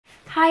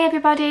Hi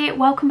everybody,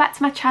 welcome back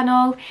to my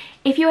channel.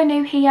 If you are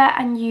new here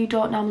and you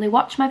don't normally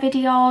watch my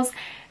videos,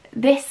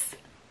 this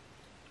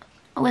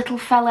little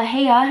fella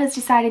here has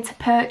decided to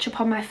perch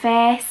up on my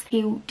face.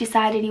 He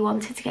decided he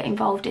wanted to get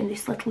involved in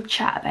this little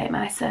chat about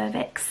my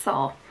cervix.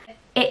 So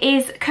it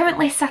is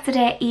currently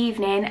Saturday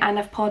evening and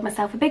I've poured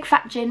myself a big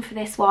fat gin for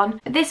this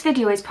one. This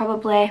video is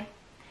probably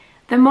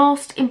the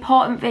most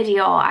important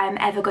video I'm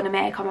ever going to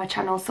make on my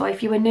channel. So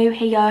if you are new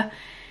here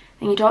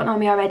and you don't know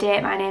me already,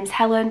 my name's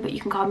Helen, but you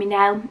can call me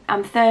Nell.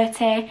 I'm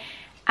 30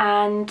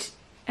 and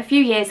a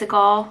few years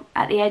ago,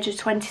 at the age of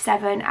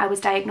 27, I was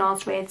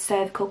diagnosed with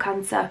cervical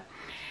cancer.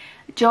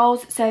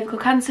 Joe's Cervical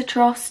Cancer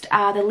Trust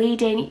are the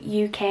leading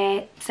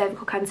UK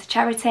cervical cancer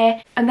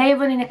charity, and they are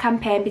running a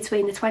campaign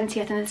between the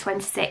 20th and the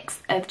 26th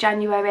of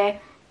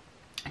January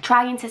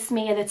trying to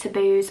smear the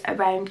taboos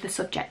around the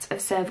subject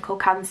of cervical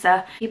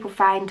cancer. People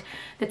find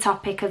the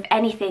topic of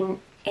anything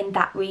in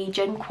that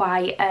region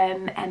quite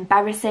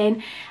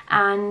embarrassing,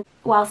 and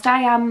whilst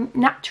I am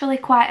naturally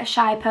quite a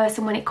shy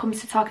person when it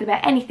comes to talking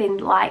about anything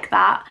like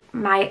that,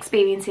 my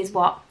experience is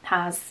what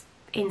has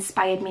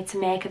inspired me to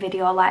make a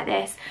video like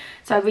this.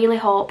 So I really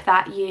hope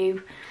that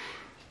you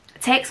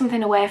take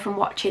something away from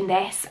watching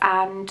this,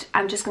 and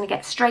I'm just going to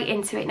get straight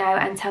into it now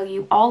and tell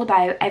you all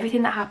about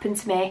everything that happened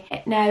to me.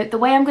 Now, the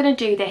way I'm going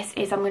to do this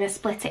is I'm going to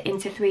split it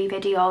into 3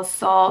 videos.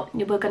 So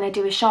we're going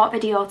to do a short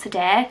video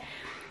today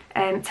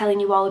telling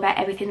you all about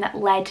everything that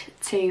led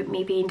to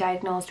me being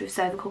diagnosed with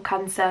cervical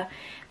cancer.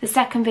 The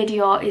second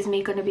video is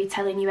me going to be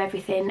telling you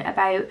everything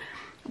about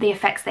the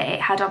effects that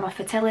it had on my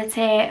fertility,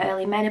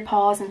 early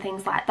menopause and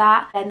things like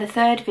that. Then the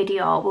third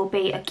video will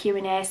be a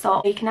Q&A,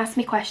 so you can ask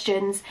me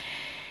questions.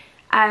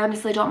 I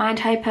honestly don't mind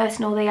how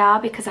personal they are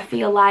because I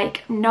feel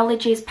like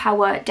knowledge is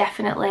power,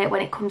 definitely,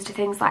 when it comes to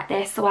things like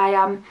this. So I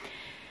am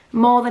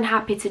more than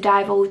happy to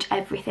divulge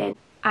everything.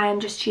 I am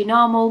just your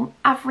normal,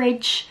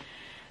 average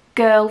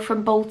girl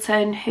from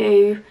Bolton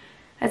who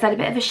has had a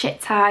bit of a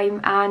shit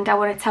time, and I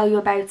want to tell you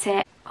about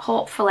it.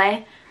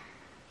 Hopefully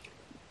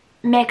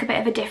make a bit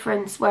of a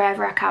difference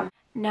wherever I can.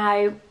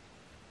 Now,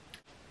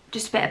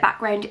 just a bit of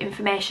background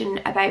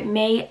information about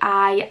me.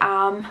 I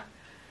am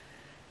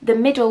the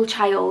middle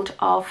child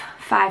of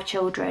 5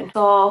 children.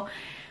 So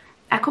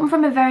I come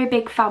from a very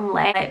big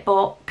family,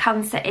 but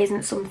cancer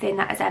isn't something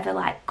that has ever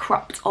like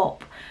cropped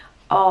up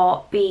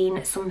or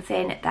been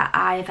something that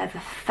I've ever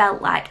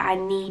felt like I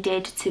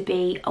needed to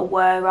be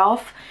aware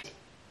of.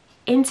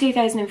 In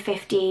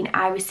 2015,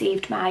 I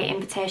received my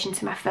invitation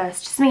to my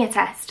first smear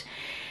test.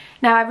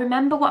 Now, I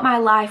remember what my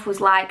life was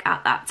like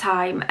at that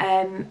time.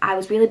 I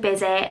was really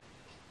busy.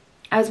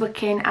 I was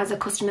working as a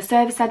customer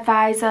service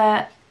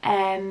advisor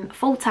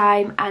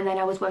full-time, and then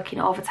I was working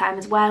overtime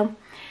as well.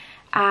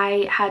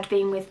 I had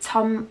been with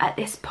Tom at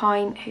this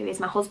point, who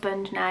is my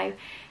husband now,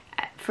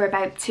 for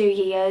about 2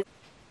 years.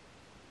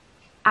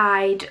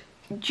 I'd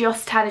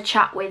just had a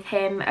chat with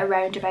him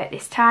around about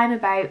this time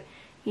about,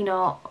 you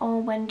know, oh,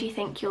 when do you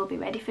think you'll be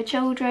ready for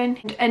children?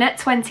 And at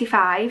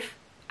 25,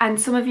 and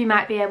some of you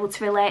might be able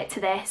to relate to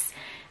this,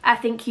 I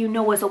think you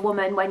know as a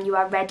woman when you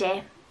are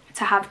ready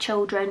to have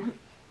children.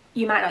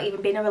 You might not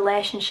even be in a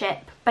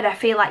relationship, but I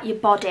feel like your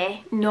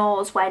body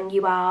knows when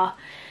you are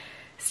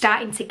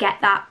starting to get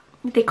that.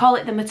 They call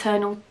it the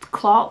maternal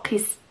clock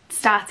is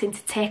starting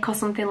to tick or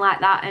something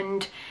like that,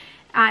 and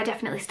I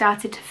definitely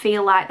started to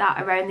feel like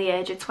that around the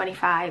age of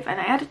 25. And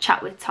I had a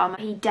chat with Tom.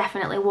 He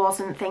definitely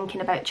wasn't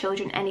thinking about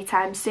children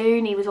anytime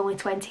soon. He was only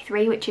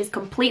 23, which is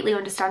completely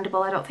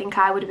understandable. I don't think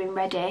I would have been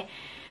ready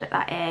at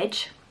that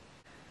age.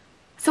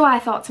 So I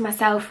thought to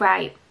myself,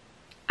 right,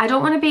 I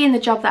don't want to be in the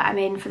job that I'm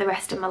in for the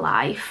rest of my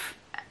life.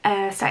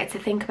 I started to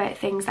think about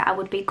things that I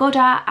would be good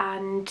at,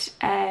 and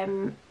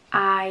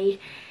I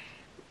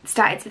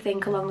started to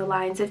think along the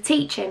lines of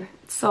teaching.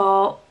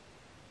 So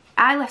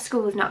I left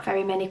school with not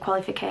very many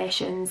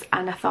qualifications,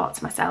 and I thought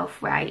to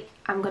myself, right,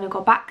 I'm going to go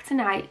back to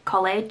night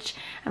college.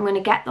 I'm going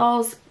to get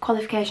those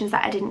qualifications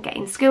that I didn't get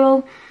in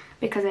school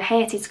because I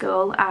hated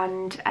school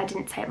and I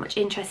didn't take much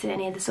interest in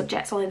any of the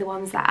subjects, only the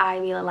ones that I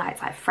really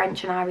liked, like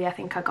French and RE. I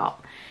think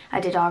I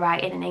did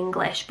alright in, and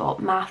English, but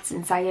maths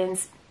and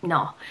science,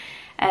 no.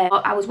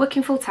 I was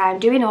working full time,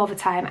 doing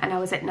overtime, and I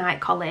was at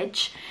night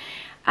college,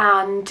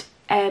 and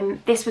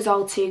this was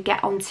all to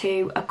get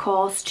onto a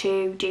course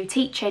to do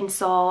teaching.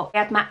 So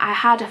I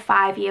had a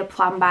 5-year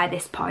plan by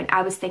this point.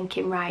 I was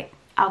thinking, right,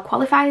 I'll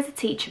qualify as a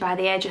teacher by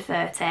the age of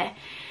 30.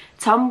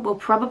 Tom will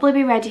probably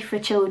be ready for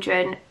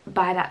children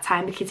by that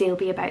time because he'll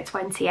be about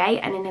 28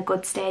 and in a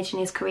good stage in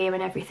his career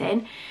and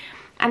everything.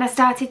 And I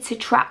started to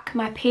track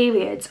my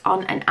periods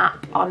on an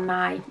app on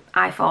my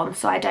iPhone.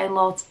 So I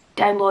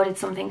downloaded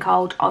something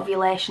called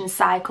Ovulation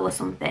Cycle or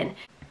something.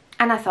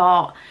 And I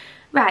thought,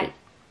 right,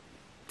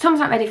 Tom's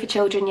not ready for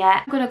children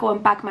yet. I'm going to go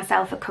and bag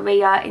myself a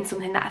career in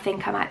something that I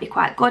think I might be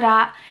quite good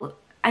at.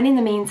 And in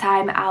the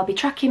meantime, I'll be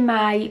tracking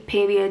my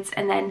periods,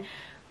 and then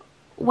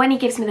when he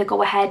gives me the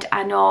go-ahead,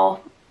 I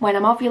know when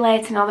I'm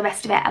ovulating, all the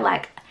rest of it.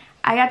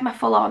 I had my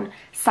full-on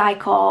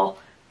psycho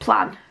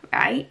plan,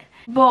 right?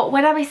 But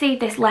when I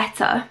received this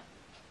letter,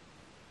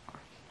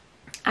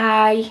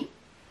 I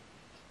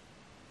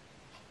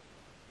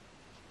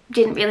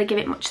didn't really give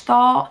it much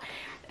thought.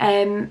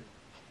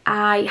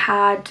 I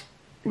had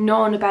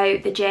known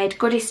about the Jade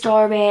Goody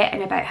story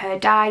and about her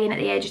dying at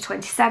the age of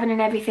 27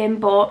 and everything,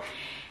 but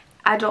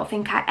I don't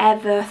think I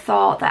ever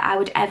thought that I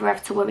would ever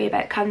have to worry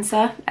about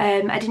cancer.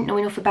 I didn't know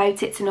enough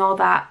about it to know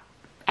that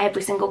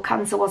every single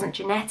cancer wasn't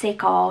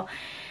genetic, or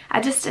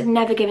I just had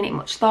never given it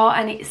much thought.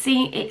 And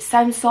it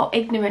sounds so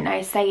ignorant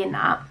now saying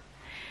that,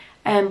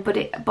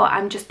 but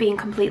I'm just being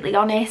completely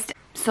honest.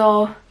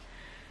 So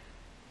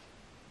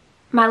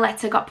my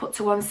letter got put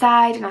to one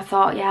side and I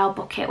thought, yeah, I'll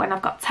book it when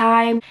I've got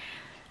time.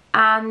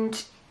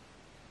 And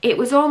it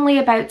was only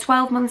about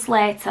 12 months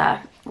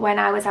later when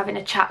I was having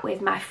a chat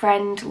with my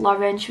friend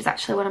Lauren. She was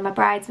actually one of my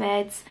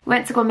bridesmaids. We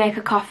went to go make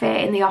a coffee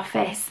in the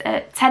office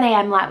at 10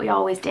 AM like we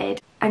always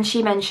did, and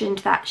she mentioned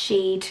that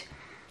she'd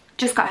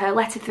just got her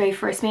letter through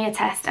for a smear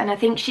test, and I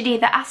think she'd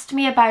either asked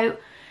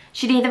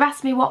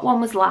me what one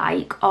was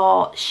like,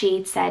 or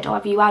she'd said, oh,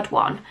 have you had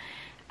one?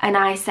 And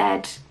I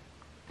said,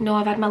 no,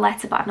 I've had my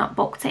letter but I've not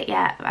booked it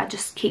yet, I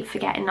just keep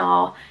forgetting,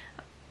 or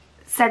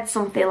said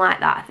something like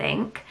that, I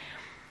think.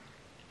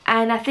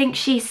 And I think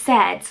she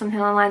said something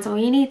along the lines of,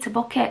 well, you need to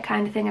book it,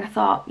 kind of thing. And I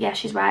thought, yeah,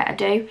 she's right, I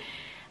do.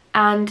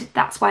 And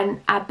that's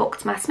when I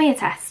booked my smear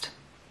test.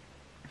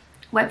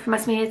 Went for my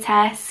smear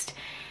test.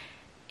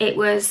 It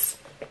was,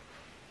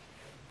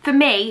 for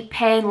me,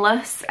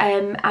 painless.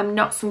 I'm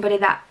not somebody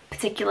that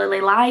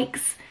particularly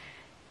likes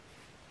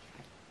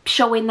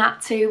showing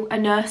that to a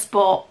nurse,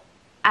 but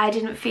I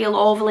didn't feel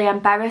overly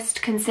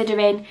embarrassed,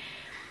 considering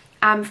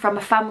I'm from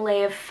a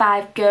family of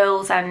 5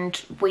 girls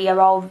and we are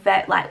all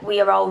very,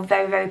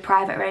 very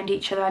private around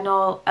each other. I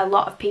know a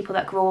lot of people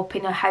that grow up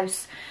in a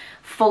house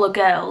full of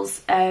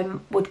girls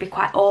would be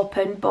quite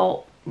open,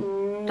 but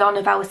none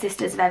of our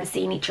sisters have ever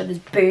seen each other's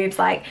boobs.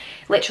 Like,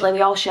 literally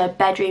we all shared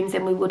bedrooms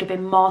and we would have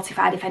been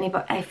mortified if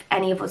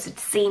any of us had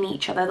seen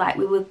each other. Like,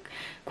 we were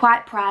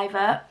quite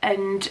private,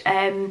 and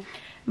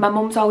my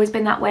mum's always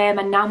been that way,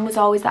 my nan was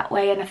always that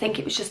way, and I think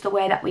it was just the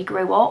way that we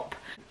grew up.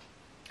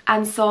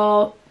 And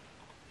so,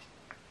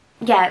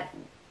 yeah,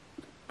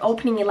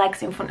 opening your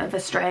legs in front of a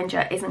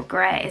stranger isn't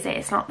great, is it?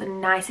 It's not the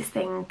nicest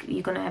thing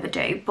you're gonna ever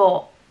do,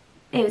 but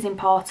it was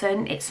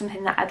important. It's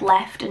something that I'd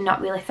left and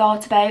not really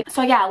thought about.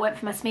 So yeah, I went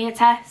for my smear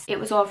test. It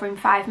was over in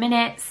 5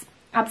 minutes,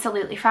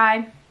 absolutely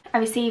fine. I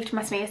received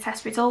my smear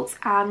test results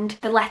and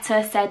the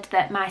letter said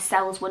that my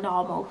cells were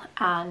normal,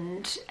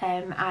 and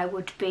I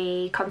would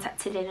be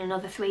contacted in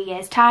another 3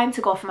 years' time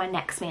to go for my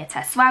next smear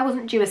test. So I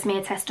wasn't due a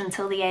smear test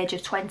until the age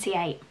of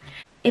 28.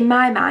 In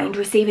my mind,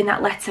 receiving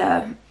that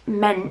letter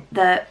meant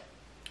that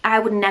I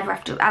would never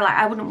have to,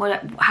 I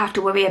wouldn't have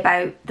to worry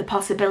about the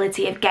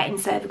possibility of getting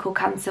cervical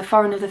cancer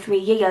for another 3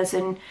 years,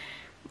 and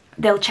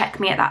they'll check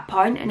me at that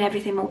point and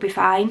everything will be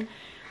fine.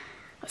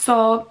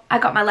 So I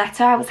got my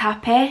letter, I was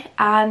happy,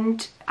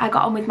 and I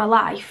got on with my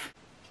life.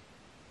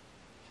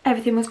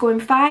 Everything was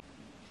going fine.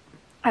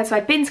 And so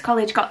I'd been to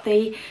college, got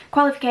the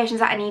qualifications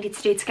that I needed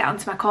to do to get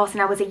onto my course,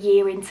 and I was a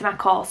year into my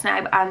course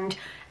now, and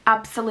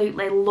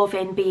absolutely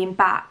loving being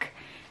back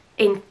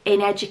in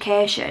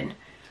education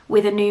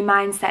with a new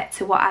mindset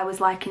to what I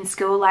was like in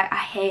school. Like, I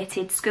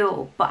hated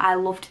school, but I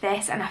loved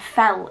this, and I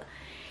felt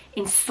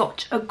in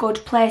such a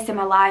good place in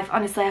my life.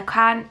 Honestly, I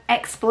can't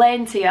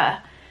explain to you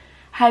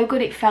how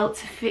good it felt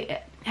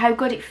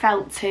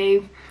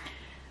to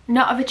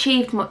not have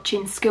achieved much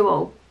in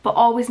school, but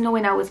always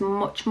knowing I was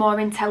much more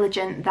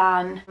intelligent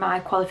than my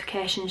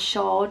qualifications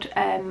showed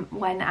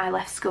when I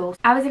left school.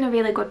 I was in a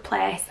really good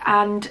place,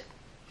 and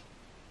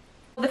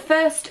the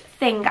first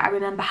thing I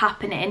remember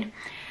happening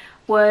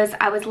was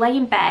I was laying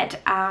in bed,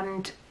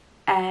 and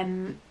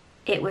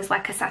it was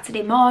like a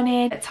Saturday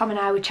morning. Tom and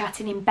I were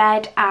chatting in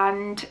bed,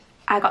 and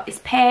I got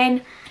this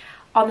pain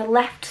on the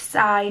left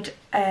side,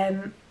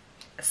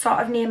 sort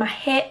of near my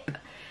hip,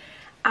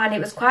 and it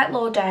was quite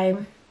low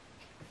down.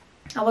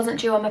 I wasn't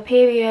due on my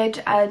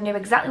period. I knew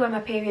exactly when my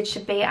period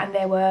should be, and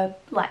they were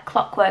like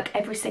clockwork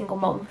every single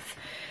month.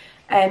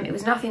 It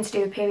was nothing to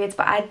do with periods,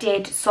 but I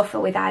did suffer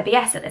with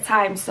IBS at the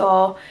time.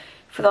 So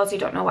for those who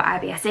don't know what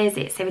IBS is,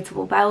 it's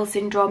irritable bowel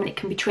syndrome, and it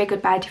can be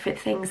triggered by different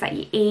things that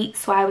you eat.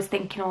 So I was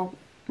thinking, oh,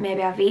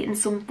 maybe I've eaten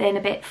something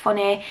a bit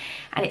funny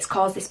and it's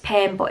caused this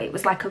pain, but it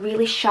was like a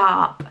really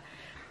sharp,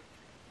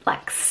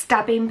 like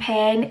stabbing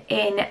pain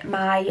in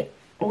my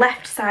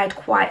left side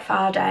quite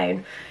far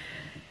down.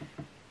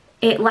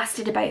 It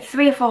lasted about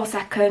 3 or 4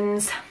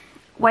 seconds,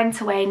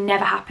 went away,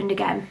 never happened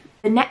again.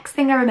 The next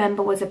thing I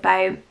remember was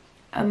about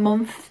a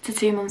month to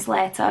 2 months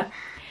later.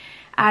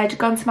 I'd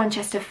gone to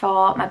Manchester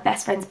for my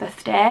best friend's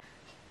birthday.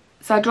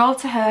 So I drove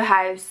to her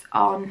house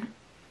on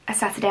a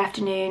Saturday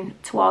afternoon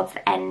towards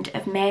the end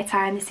of May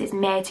time. This is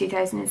May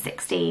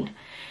 2016.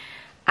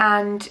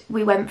 And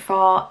we went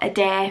for a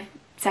day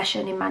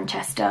session in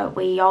Manchester.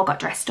 We all got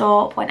dressed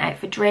up, went out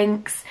for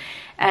drinks.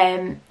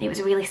 It was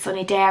a really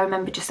sunny day. I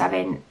remember just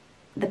having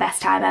the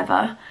best time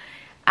ever.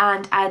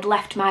 And I'd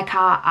left my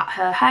car at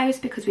her house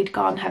because we'd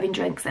gone having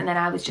drinks, and then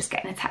I was just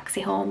getting a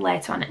taxi home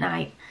later on at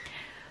night.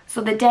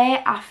 So the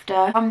day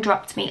after, Tom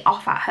dropped me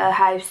off at her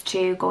house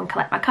to go and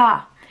collect my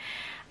car.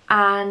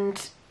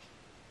 And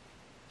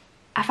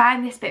I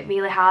find this bit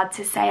really hard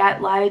to say out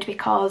loud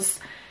because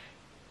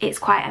it's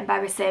quite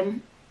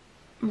embarrassing,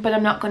 but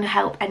I'm not going to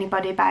help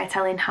anybody by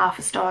telling half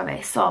a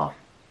story. So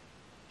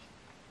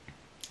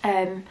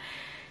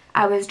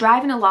I was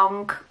driving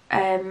along,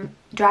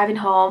 driving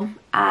home,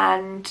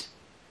 and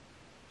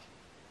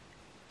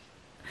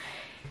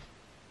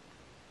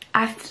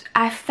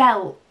I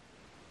felt,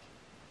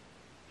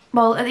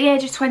 well, at the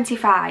age of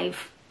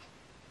 25,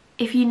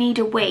 if you need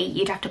a wee,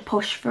 you'd have to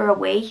push for a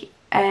wee.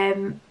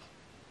 And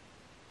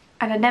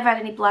I'd never had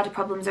any bladder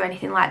problems or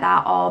anything like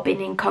that, or been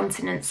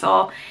incontinent,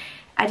 so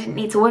I didn't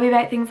need to worry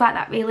about things like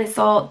that really.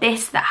 So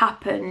this that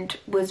happened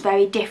was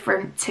very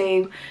different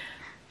to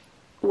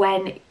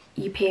when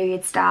your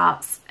period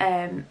starts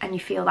and you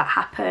feel that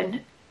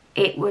happen.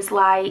 It was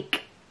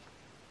like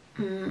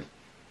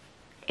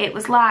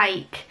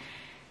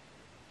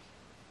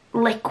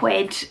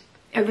liquid,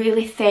 a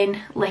really thin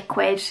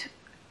liquid,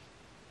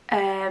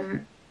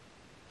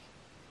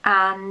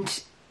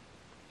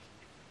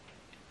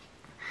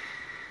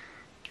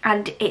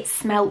 and it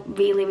smelt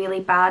really, really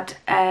bad,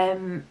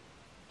 and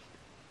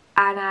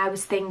I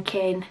was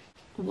thinking,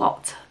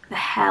 what the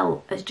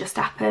hell has just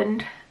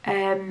happened?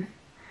 And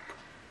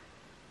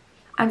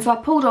so I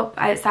pulled up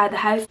outside the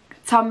house.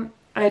 Tom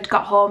had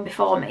got home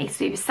before me,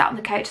 so he was sat on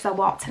the couch as I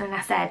walked in, and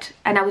I said,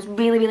 and I was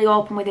really, really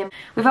open with him.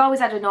 We've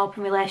always had an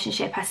open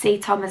relationship. I see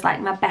Tom as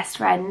like my best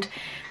friend,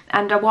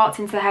 and I walked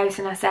into the house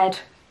and I said,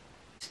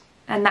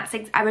 and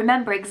I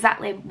remember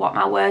exactly what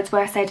my words were.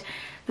 I said,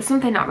 there's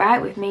something not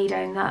right with me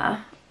down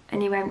there.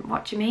 And he went,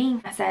 what do you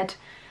mean? I said,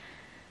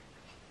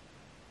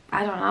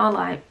 I don't know,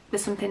 like,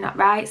 there's something not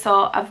right.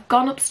 So I've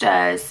gone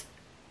upstairs,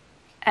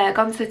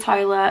 gone to the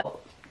toilet.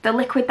 The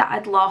liquid that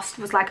I'd lost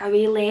was like a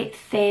really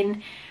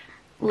thin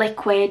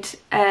liquid,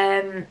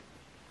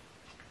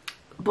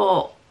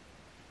 but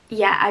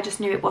yeah, I just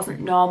knew it wasn't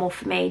normal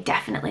for me,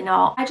 definitely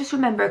not. I just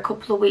remember a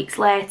couple of weeks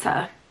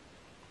later,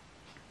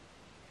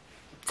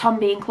 Tom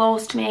being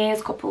close to me,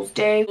 as couples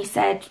do. He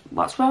said,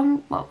 what's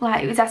wrong?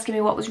 He was asking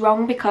me what was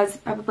wrong, because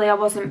probably I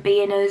wasn't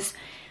being as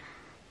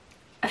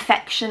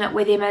affectionate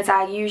with him as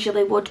I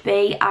usually would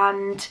be.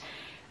 And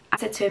I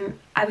said to him,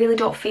 I really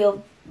don't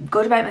feel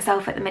good about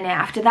myself at the minute.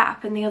 After that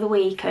happened the other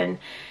week, and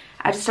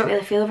I just don't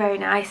really feel very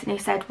nice. And he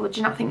said, well,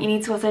 do you not think you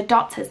need to go to the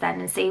doctors then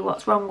and see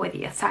what's wrong with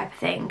you, type of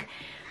thing?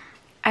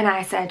 And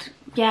I said,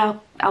 yeah,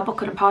 I'll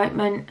book an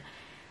appointment.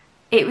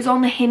 It was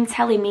only him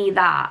telling me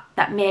that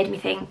made me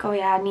think, oh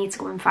yeah, I need to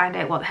go and find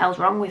out what the hell's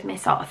wrong with me,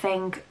 sort of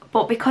thing.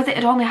 But because it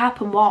had only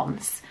happened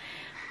once,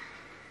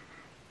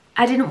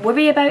 I didn't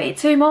worry about it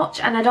too much,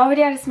 and I'd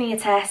already had a smear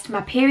test.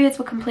 My periods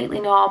were completely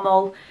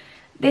normal.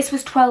 This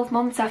was 12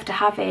 months after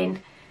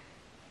having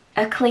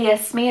a clear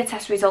smear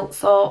test result.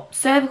 So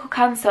cervical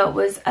cancer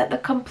was at the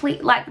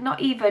complete, like,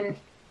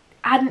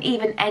 hadn't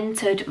even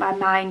entered my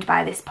mind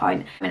by this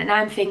point. And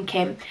I'm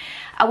thinking,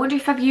 I wonder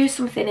if I've used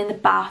something in the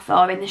bath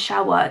or in the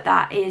shower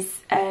that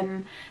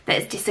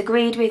has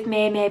disagreed with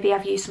me. Maybe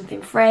I've used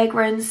something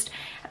fragranced,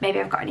 maybe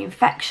I've got an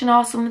infection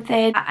or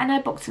something. And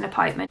I booked an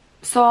appointment.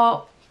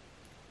 So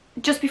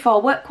just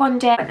before work one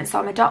day, I went and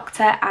saw my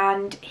doctor,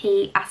 and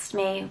he asked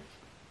me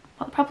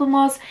what the problem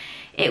was.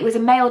 It was a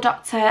male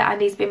doctor,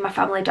 and he's been my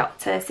family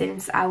doctor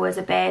since I was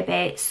a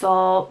baby.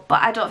 So,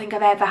 but I don't think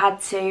I've ever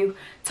had to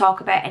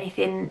talk about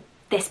anything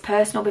this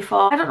personal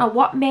before. I don't know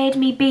what made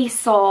me be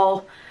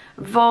so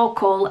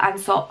vocal and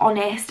so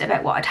honest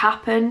about what had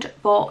happened,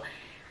 but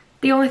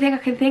the only thing I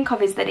can think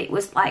of is that it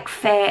was like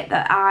fate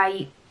that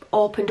I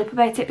opened up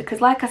about it,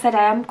 because like I said,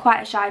 I am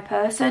quite a shy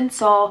person.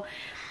 So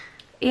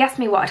he asked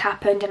me what had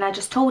happened, and I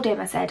just told him.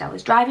 I said I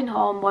was driving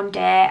home one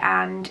day,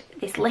 and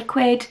this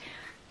liquid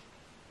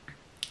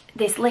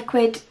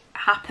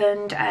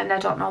happened, and I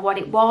don't know what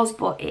it was,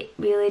 but it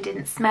really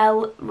didn't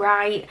smell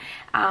right,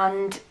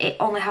 and it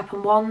only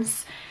happened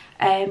once.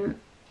 And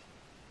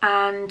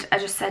I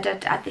just said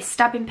I'd had this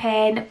stabbing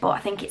pain, but I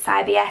think it's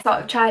IBS.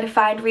 Sort of trying to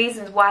find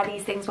reasons why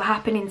these things were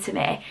happening to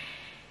me,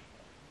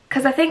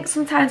 because I think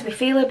sometimes we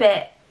feel a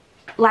bit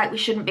like we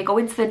shouldn't be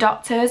going to the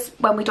doctors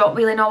when we don't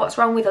really know what's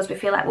wrong with us. We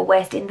feel like we're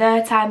wasting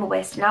their time, we're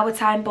wasting our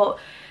time, but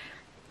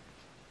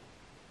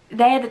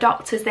they're the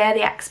doctors, they're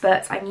the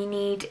experts, and you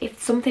need,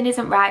 if something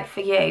isn't right for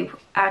you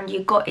and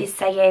your gut is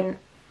saying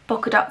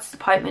book a doctor's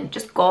appointment,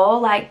 just go.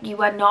 Like, you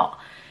are not,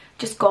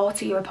 just go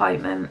to your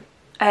appointment.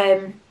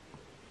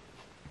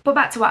 But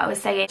back to what I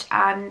was saying,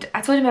 and I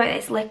told him about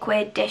this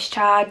liquid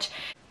discharge.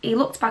 He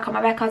looked back on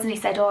my records and he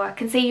said, oh, I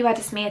can see you had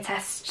a smear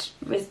test,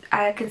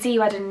 I can see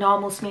you had a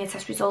normal smear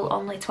test result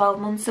only 12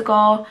 months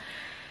ago,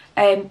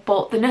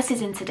 but the nurse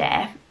is in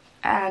today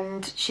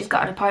and she's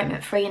got an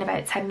appointment free in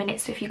about 10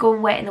 minutes, so if you go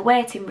and wait in the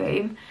waiting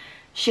room,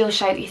 she'll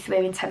shout you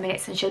through in 10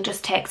 minutes, and she'll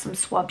just take some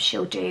swabs.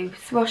 She'll do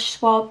thrush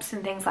swabs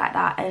and things like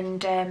that,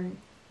 and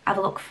have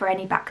a look for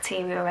any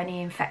bacteria or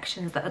any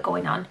infections that are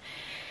going on.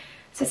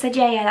 So I said,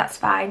 yeah, that's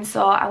fine.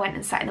 So I went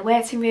and sat in the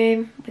waiting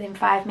room. Within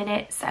 5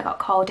 minutes I got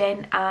called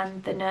in,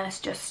 and the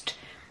nurse just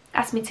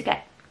asked me to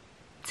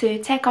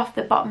take off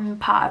the bottom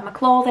part of my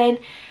clothing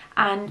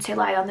and to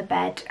lie on the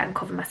bed and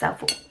cover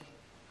myself up.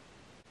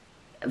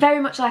 very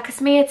much like a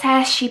smear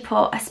test. She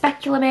put a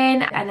speculum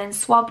in and then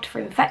swabbed for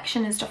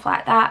infection and stuff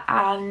like that,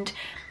 and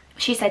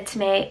she said to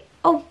me,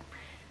 "Oh,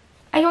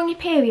 are you on your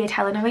period,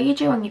 Helen, or are you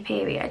due on your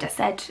period?" I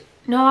said,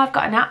 "No, I've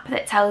got an app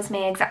that tells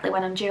me exactly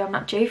when I'm due. I'm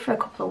not due for a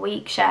couple of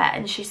weeks yet."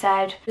 And she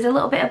said, "There's a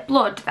little bit of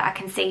blood that I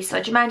can see,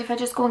 so do you mind if I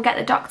just go and get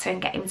the doctor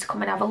and get him to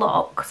come and have a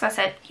look?" So I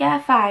said, "Yeah,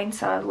 fine."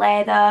 So I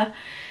lay there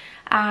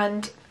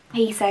and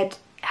he said,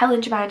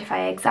 "Helen, do you mind if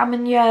I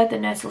examine you? The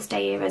nurse will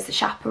stay here as the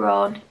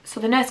chaperone." So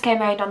the nurse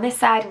came around on this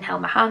side and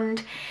held my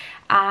hand,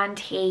 and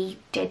he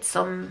did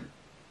some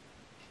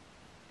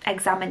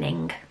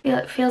examining.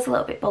 It feels a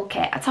little bit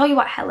bulky. "I tell you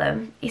what,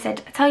 Helen," he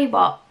said, "I tell you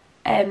what,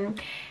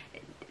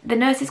 the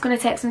nurse is going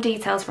to take some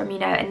details from you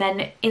now, and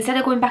then instead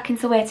of going back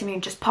into the waiting room,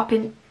 just pop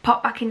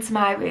back into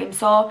my room."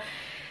 So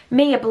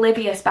me,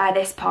 oblivious by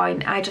this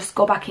point, I just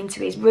go back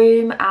into his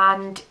room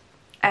and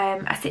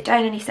I sit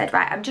down, and he said,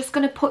 "Right, I'm just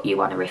going to put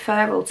you on a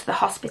referral to the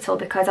hospital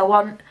because I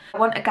want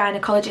a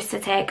gynaecologist to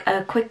take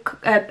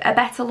a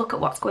better look at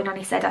what's going on."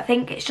 He said, "I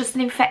think it's just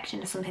an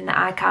infection or something that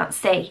I can't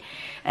see,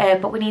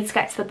 but we need to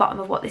get to the bottom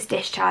of what this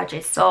discharge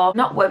is. So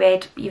not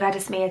worried, you've had a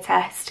smear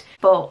test,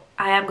 but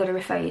I am going to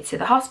refer you to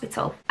the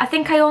hospital." I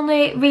think I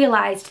only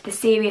realised the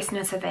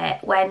seriousness of it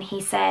when he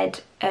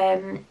said,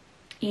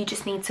 "You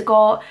just need to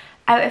go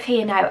out of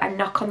here now and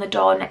knock on the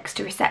door next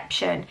to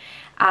reception,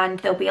 and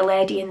there'll be a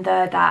lady in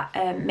there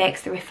that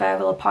makes the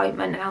referral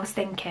appointment." And I was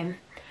thinking,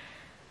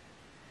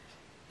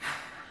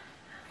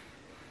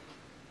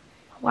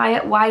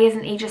 why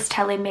isn't he just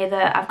telling me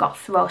that I've got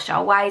thrush,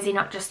 or why is he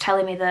not just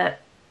telling me that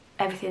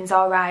everything's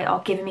alright, or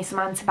giving me some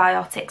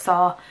antibiotics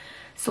or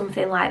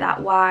something like that?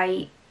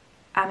 Why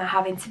am I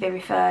having to be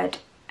referred?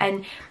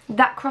 And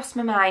that crossed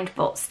my mind,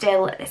 but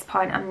still at this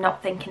point I'm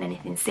not thinking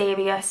anything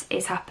serious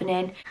is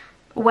happening.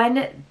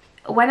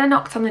 When I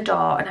knocked on the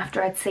door, and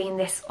after I'd seen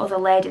this other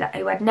lady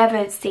who I'd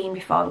never seen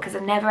before because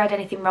I'd never had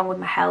anything wrong with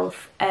my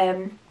health,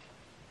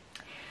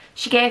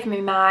 she gave me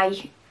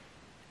my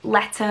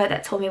letter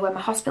that told me when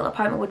my hospital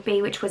appointment would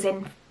be, which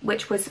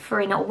was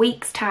for in a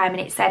week's time, and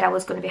it said I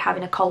was going to be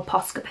having a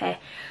colposcopy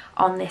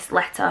on this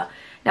letter.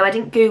 Now, I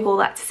didn't Google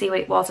that to see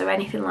what it was or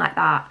anything like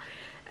that.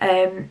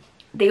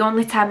 The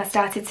only time I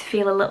started to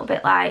feel a little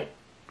bit like,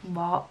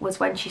 what, was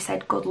when she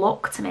said good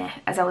luck to me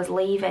as I was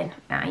leaving,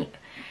 right?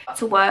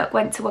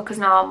 Went to work as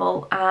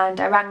normal, and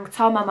I rang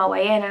Tom on my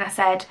way in, and I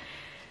said,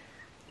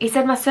 he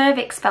said my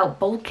cervix felt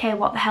bulky,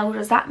 what the hell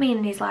does that mean?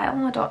 And he's like,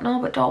 "Oh, I don't know,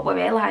 but don't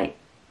worry, like,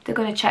 they're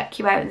going to check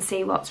you out and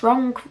see what's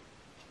wrong.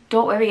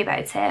 Don't worry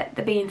about it,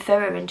 they're being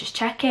thorough and just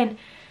checking."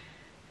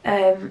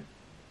 And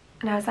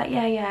I was like,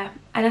 yeah.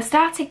 And I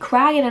started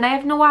crying, and I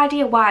have no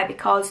idea why,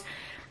 because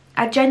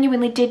I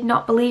genuinely did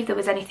not believe there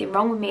was anything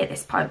wrong with me at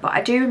this point, but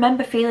I do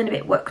remember feeling a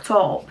bit worked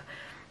up.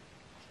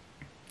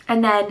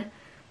 And then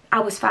I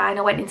was fine.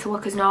 I went into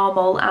work as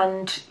normal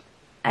and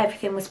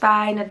everything was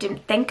fine. I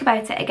didn't think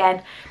about it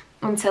again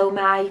until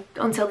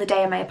the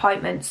day of my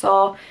appointment.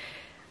 So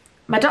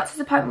my doctor's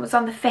appointment was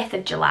on the 5th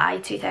of July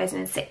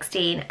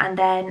 2016, and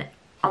then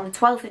on the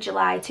 12th of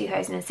July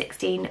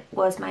 2016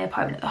 was my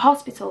appointment at the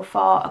hospital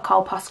for a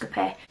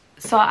colposcopy.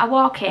 So I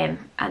walk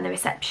in and the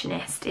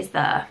receptionist is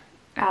there,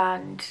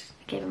 and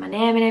I gave her my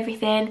name and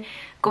everything.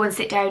 Go and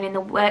sit down in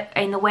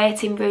the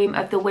waiting room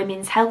of the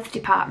women's health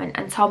department,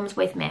 and Tom's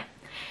with me.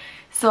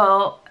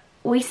 So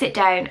we sit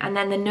down, and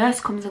then the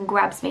nurse comes and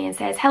grabs me and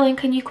says, "Helen,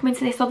 can you come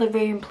into this other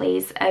room,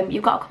 please?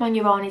 You've got to come on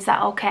your own, is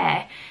that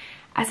okay?"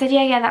 I said,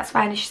 yeah, that's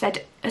fine. And she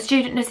said, "A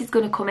student nurse is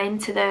going to come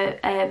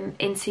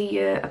into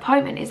your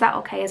appointment, is that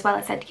okay as well?"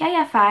 I said,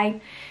 yeah, fine.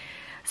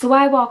 So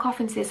I walk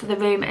off into this other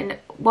room, and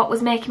what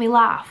was making me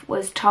laugh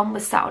was Tom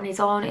was sat on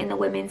his own in the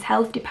women's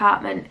health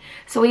department.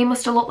 So he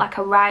must have looked like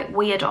a right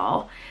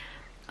weirdo.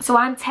 So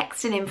I'm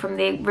texting him from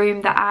the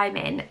room that I'm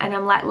in, and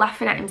I'm like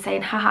laughing at him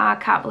saying, "Haha, I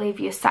can't believe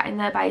you're sat in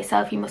there by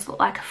yourself. You must look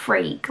like a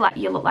freak. Like,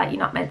 you look like you're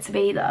not meant to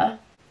be there."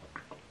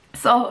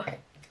 So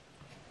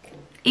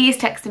he's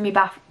texting me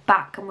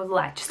back and was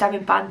like just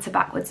having banter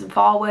backwards and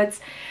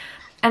forwards.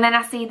 And then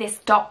I see this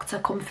doctor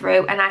come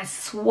through, and I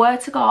swear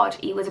to God,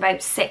 he was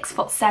about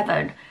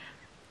 6'7".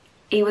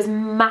 He was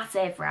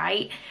massive,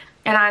 right?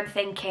 And I'm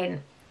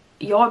thinking,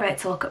 you're about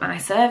to look at my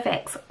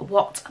cervix.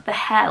 What the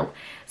hell?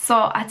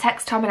 So I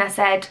text Tom and I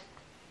said,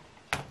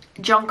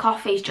 "John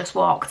Coffey's just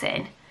walked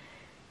in."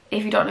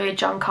 If you don't know who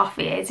John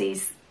Coffey is,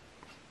 he's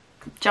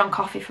John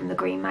Coffey from the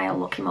Green Mile.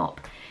 Look him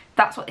up.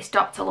 That's what this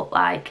doctor looked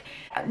like.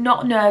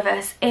 Not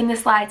nervous in the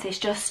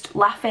slightest, just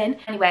laughing.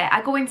 Anyway,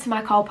 I go into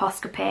my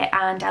colposcopy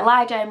and I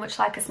lie down much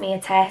like a smear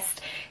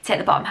test, take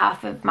the bottom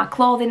half of my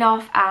clothing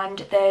off, and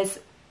there's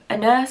a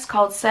nurse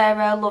called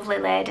Sarah, lovely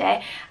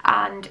lady,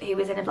 and who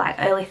was in her like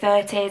early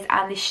 30s,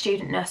 and this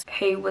student nurse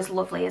who was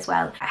lovely as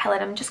well.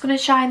 "Helen, I'm just going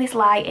to shine this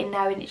light in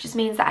now, and it just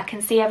means that I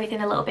can see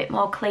everything a little bit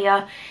more clear."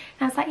 And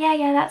I was like,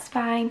 yeah, that's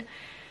fine.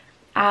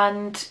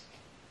 And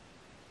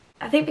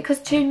I think because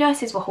two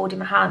nurses were holding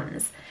my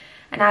hands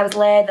and I was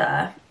lay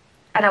there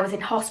and I was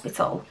in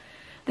hospital,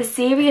 the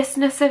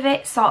seriousness of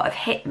it sort of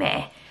hit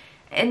me,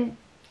 and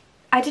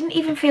I didn't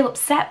even feel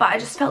upset, but I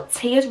just felt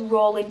tears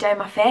rolling down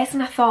my face,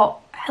 and I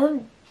thought,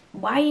 "Helen,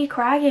 why are you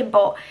crying?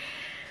 But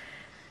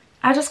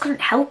I just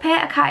couldn't help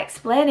it. I can't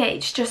explain it.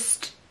 It's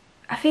just,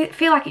 I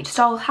feel like it just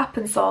all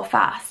happened so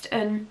fast.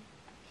 And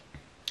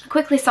I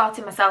quickly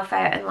sorted myself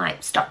out and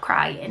like stopped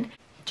crying.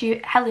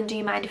 Helen, do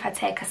you mind if I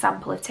take a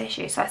sample of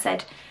tissue? So I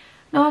said,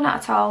 no, not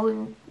at all.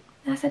 And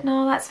I said,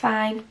 no, that's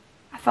fine.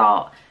 I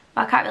thought,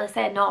 well, I can't really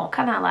say no,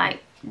 can I?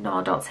 Like,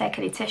 no, don't take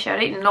any tissue. I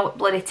didn't know what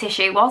bloody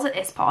tissue was at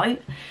this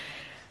point.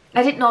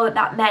 I didn't know that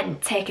that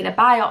meant taking a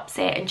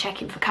biopsy and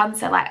checking for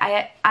cancer. Like,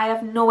 I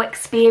have no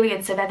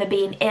experience of ever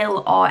being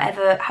ill or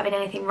ever having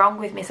anything wrong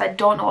with me, so I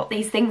don't know what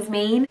these things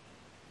mean.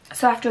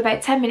 So after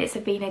about 10 minutes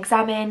of being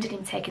examined and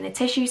him taking the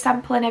tissue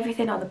sample and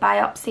everything, or the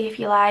biopsy if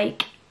you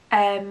like,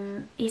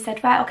 he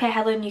said, right, okay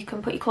Helen, you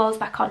can put your clothes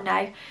back on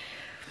now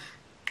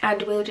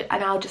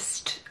and I'll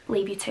just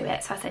leave you to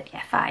it. So I said,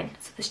 yeah, fine.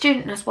 So the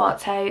student nurse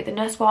walked out, the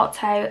nurse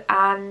walked out,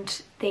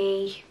 and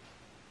the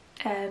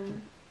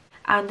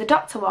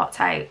doctor walked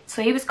out.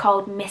 So he was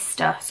called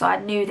Mr, so I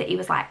knew that he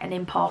was like an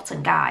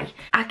important guy.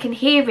 I can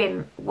hear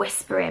him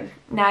whispering.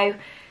 Now,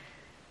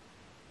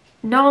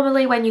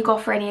 normally when you go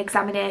for any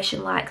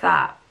examination like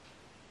that,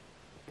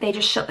 they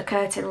just shut the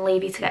curtain and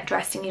leave you to get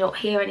dressed and you don't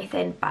hear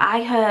anything. But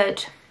I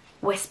heard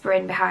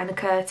whispering behind the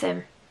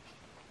curtain.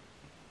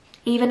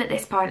 Even at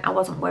this point I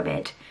wasn't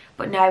worried,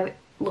 but now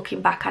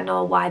looking back I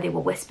know why they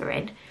were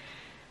whispering.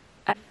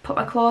 I put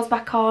my clothes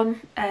back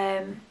on,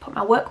 put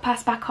my work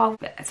pass back on,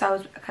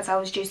 because I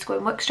was due to go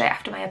and work straight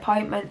after my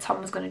appointment.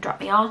 Tom was going to drop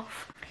me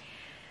off,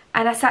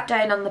 and I sat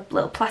down on the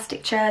little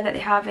plastic chair that they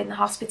have in the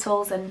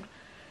hospitals,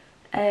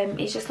 and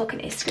he's just looking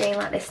at his screen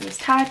like this and he's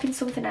typing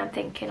something. I'm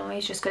thinking, oh,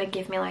 he's just going to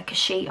give me like a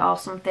sheet or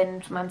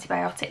something, some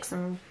antibiotics,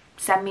 and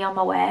send me on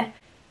my way.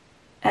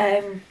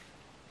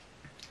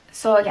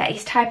 So yeah,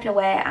 he's typing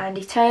away and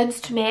he turns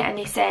to me and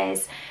he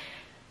says,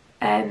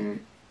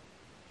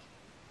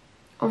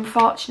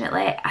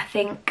 unfortunately, I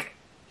think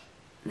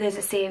there's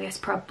a serious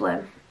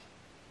problem.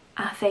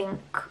 I think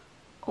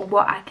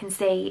what I can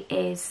see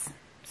is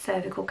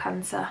cervical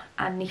cancer.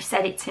 And he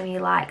said it to me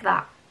like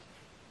that.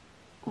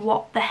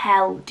 What the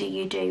hell do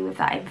you do with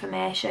that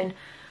information?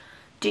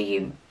 Do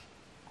you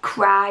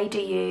cry?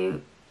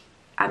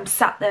 I'm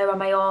sat there on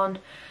my own,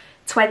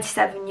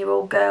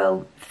 27-year-old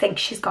girl,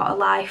 thinks she's got a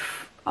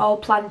life all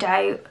planned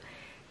out,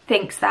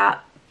 thinks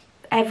that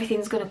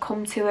everything's going to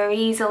come to her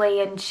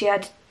easily, and she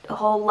had a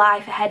whole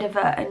life ahead of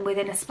her, and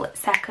within a split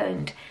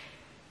second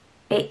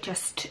it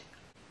just,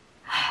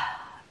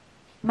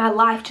 my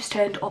life just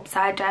turned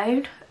upside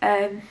down.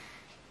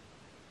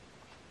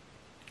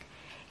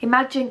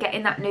 Imagine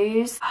getting that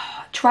news.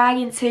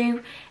 Trying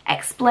to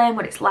explain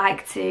what it's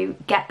like to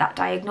get that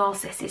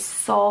diagnosis is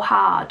so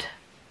hard.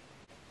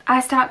 I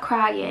start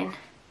crying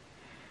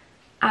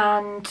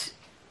and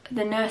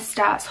the nurse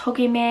starts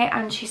hugging me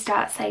and she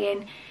starts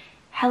saying,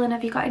 Helen,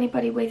 have you got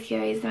anybody with you?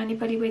 Is there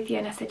anybody with you?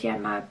 And I said, yeah,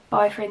 my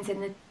boyfriend's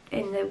in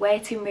the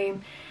waiting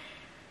room.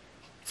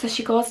 So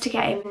she goes to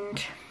get him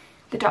and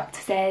the doctor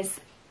says,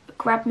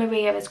 grab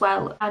Maria as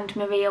well. And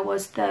Maria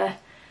was the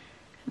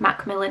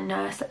Macmillan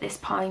nurse at this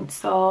point.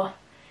 So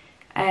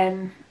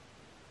they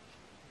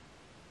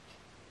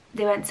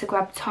went to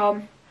grab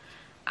Tom,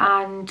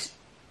 and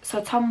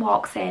so Tom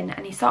walks in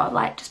and he sort of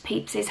like just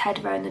peeps his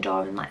head around the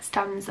door and like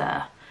stands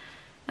there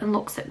and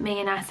looks at me,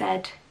 and I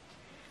said,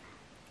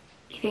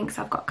 he thinks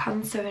I've got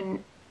cancer.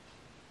 And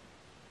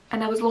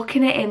I was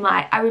looking at him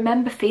like, I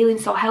remember feeling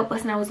so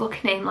helpless, and I was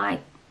looking at him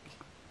like,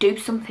 do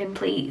something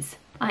please,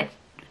 like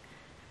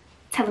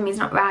tell him he's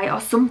not right or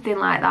something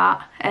like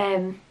that.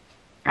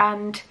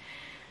 And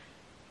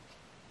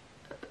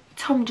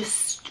Tom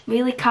just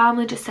really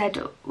calmly just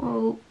said,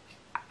 well,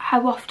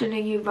 how often are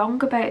you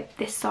wrong about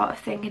this sort of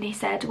thing? And he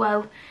said,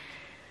 well,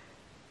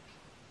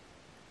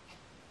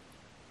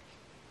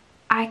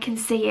 I can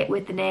see it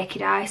with the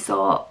naked eye,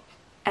 so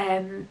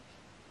and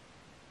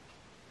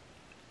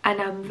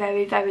I'm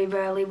very, very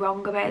rarely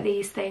wrong about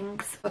these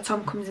things. So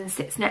Tom comes and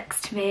sits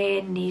next to me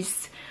and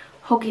he's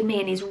hugging me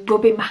and he's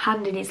rubbing my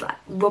hand, and he's like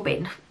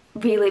rubbing,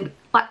 really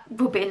like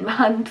rubbing my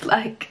hand,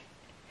 like,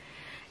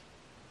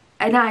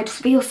 and I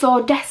just feel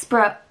so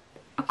desperate.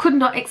 I could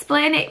not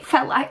explain it. It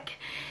felt like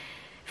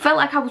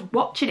I was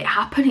watching it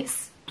happen.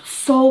 It's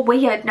so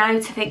weird now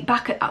to think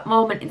back at that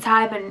moment in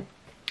time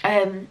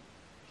and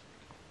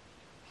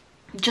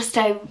just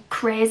how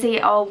crazy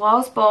it all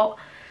was. But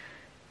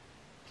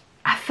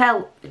I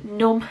felt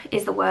numb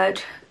is the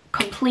word,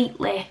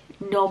 completely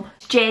numb.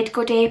 Jade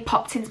Goody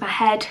popped into my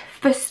head.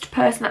 First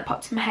person that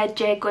popped in my head,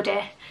 Jade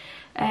Goody.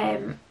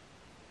 And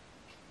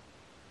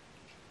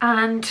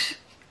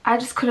I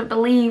just couldn't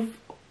believe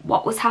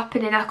what was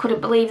happening. I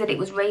couldn't believe that it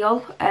was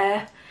real.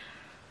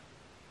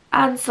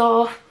 And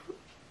so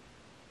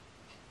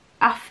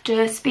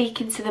after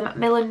speaking to the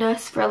Macmillan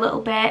nurse for a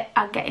little bit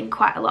and getting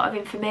quite a lot of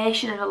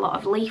information and a lot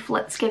of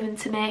leaflets given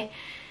to me,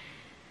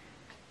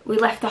 we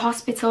left the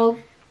hospital,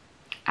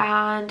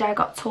 and I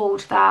got told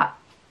that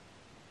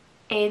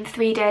in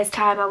 3 days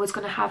time I was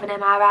going to have an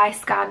MRI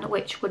scan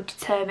which would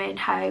determine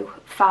how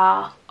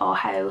far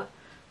my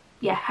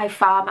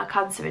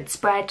cancer had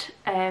spread,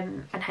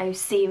 and how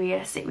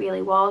serious it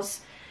really was.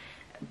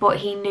 but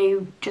he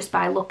knew just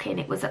by looking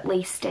it was at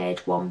least stage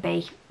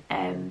 1B,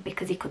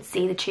 because he could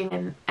see the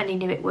tumour, and he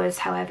knew it was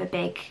however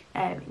big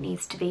it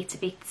needs to be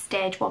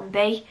stage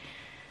 1B.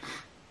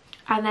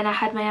 And then I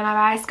had my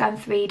MRI scan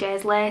 3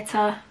 days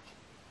later,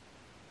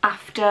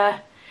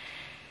 after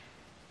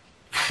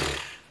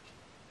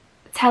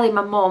telling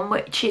my mum,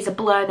 which is a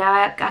blur now.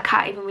 I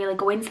can't even really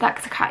go into that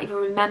because I can't even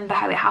remember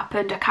how it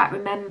happened. I can't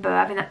remember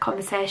having that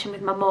conversation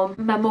with my mum.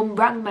 My mum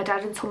rang my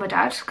dad and told my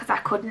dad because I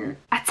couldn't.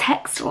 I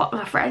text a lot of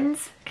my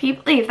friends. Can you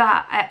believe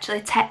that? I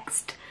actually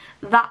text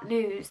that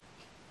news.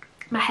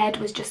 My head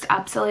was just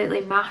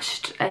absolutely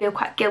mashed. I feel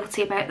quite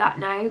guilty about that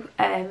now,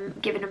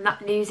 giving them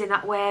that news in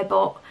that way,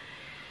 but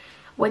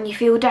when you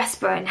feel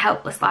desperate and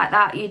helpless like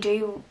that, you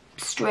do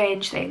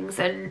strange things,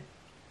 and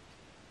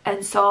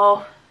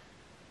so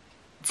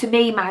to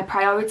me my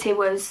priority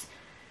was,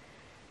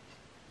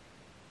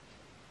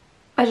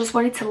 I just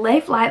wanted to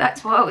live. Like,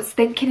 that's what I was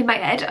thinking in my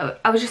head.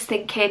 I was just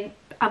thinking,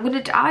 I'm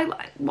gonna die.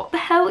 Like, what the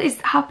hell is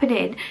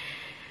happening?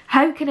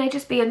 How can I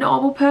just be a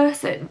normal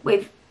person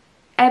with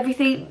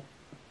everything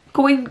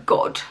going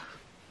good?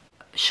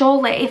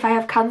 Surely if I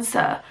have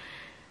cancer,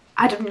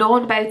 I'd have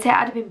known about it,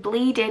 I'd have been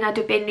bleeding, I'd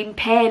have been in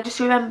pain. I just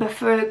remember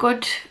for a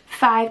good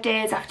 5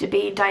 days after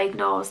being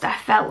diagnosed, I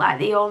felt like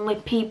the only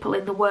people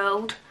in the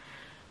world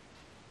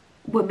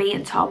were me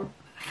and Tom.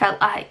 I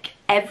felt like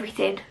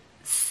everything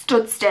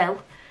stood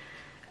still.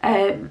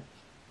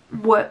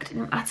 Work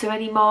didn't matter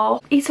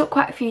anymore. He took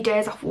quite a few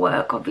days off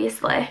work,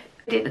 obviously.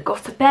 We didn't go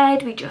to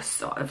bed, we just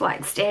sort of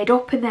like stayed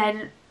up and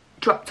then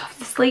dropped off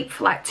to sleep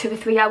for like 2 or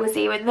 3 hours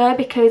here and there,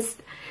 because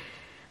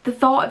the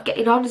thought of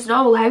getting on as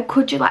normal, how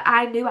could you? Like,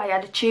 I knew I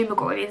had a tumour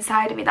growing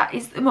inside of me. That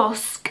is the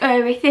most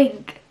scary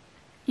thing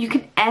you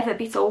can ever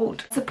be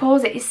told. I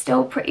suppose it is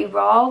still pretty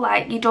raw,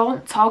 like you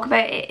don't talk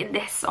about it in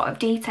this sort of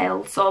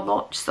detail so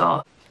much,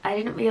 so I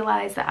didn't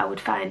realise that I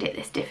would find it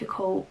this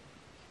difficult.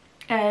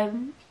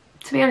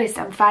 To be honest,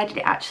 I'm finding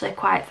it actually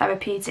quite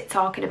therapeutic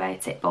talking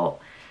about it, but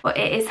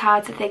it is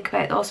hard to think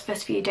about those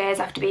first few days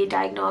after being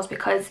diagnosed,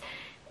 because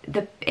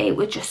it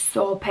was just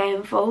so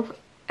painful.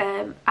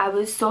 I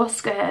was so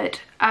scared,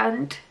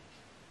 and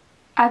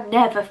I've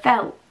never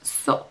felt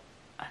so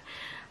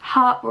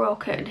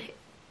heartbroken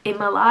in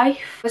my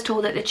life. I was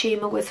told that the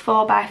tumour was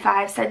 4 by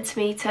 5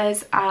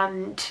 centimetres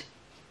and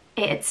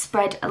it had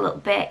spread a little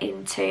bit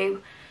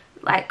into,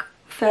 like,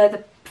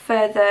 further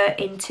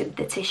into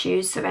the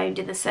tissues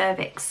surrounding the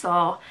cervix,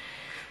 so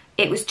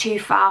it was too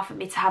far for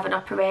me to have an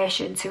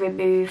operation to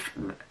remove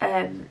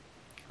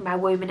my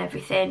womb and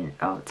everything,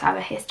 or to have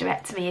a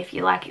hysterectomy if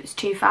you like. It was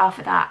too far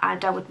for that,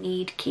 and I would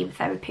need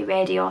chemotherapy,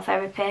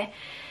 radiotherapy,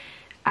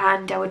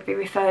 and I would be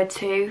referred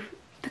to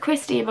the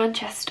Christie in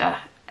Manchester.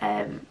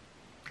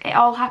 It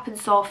all happened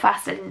so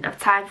fast, I didn't have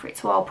time for it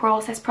to all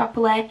process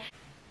properly.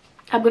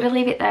 I'm going to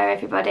leave it there,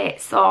 everybody.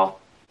 So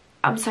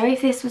I'm sorry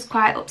if this was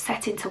quite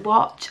upsetting to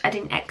watch. I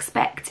didn't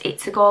expect it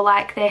to go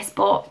like this,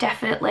 but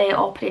definitely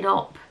opening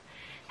up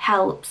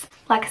helps.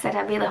 Like I said,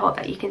 I really hope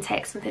that you can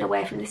take something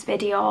away from this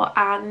video,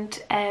 and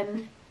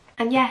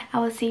yeah, I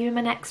will see you in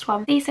my next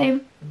one. See you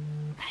soon.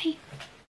 Bye.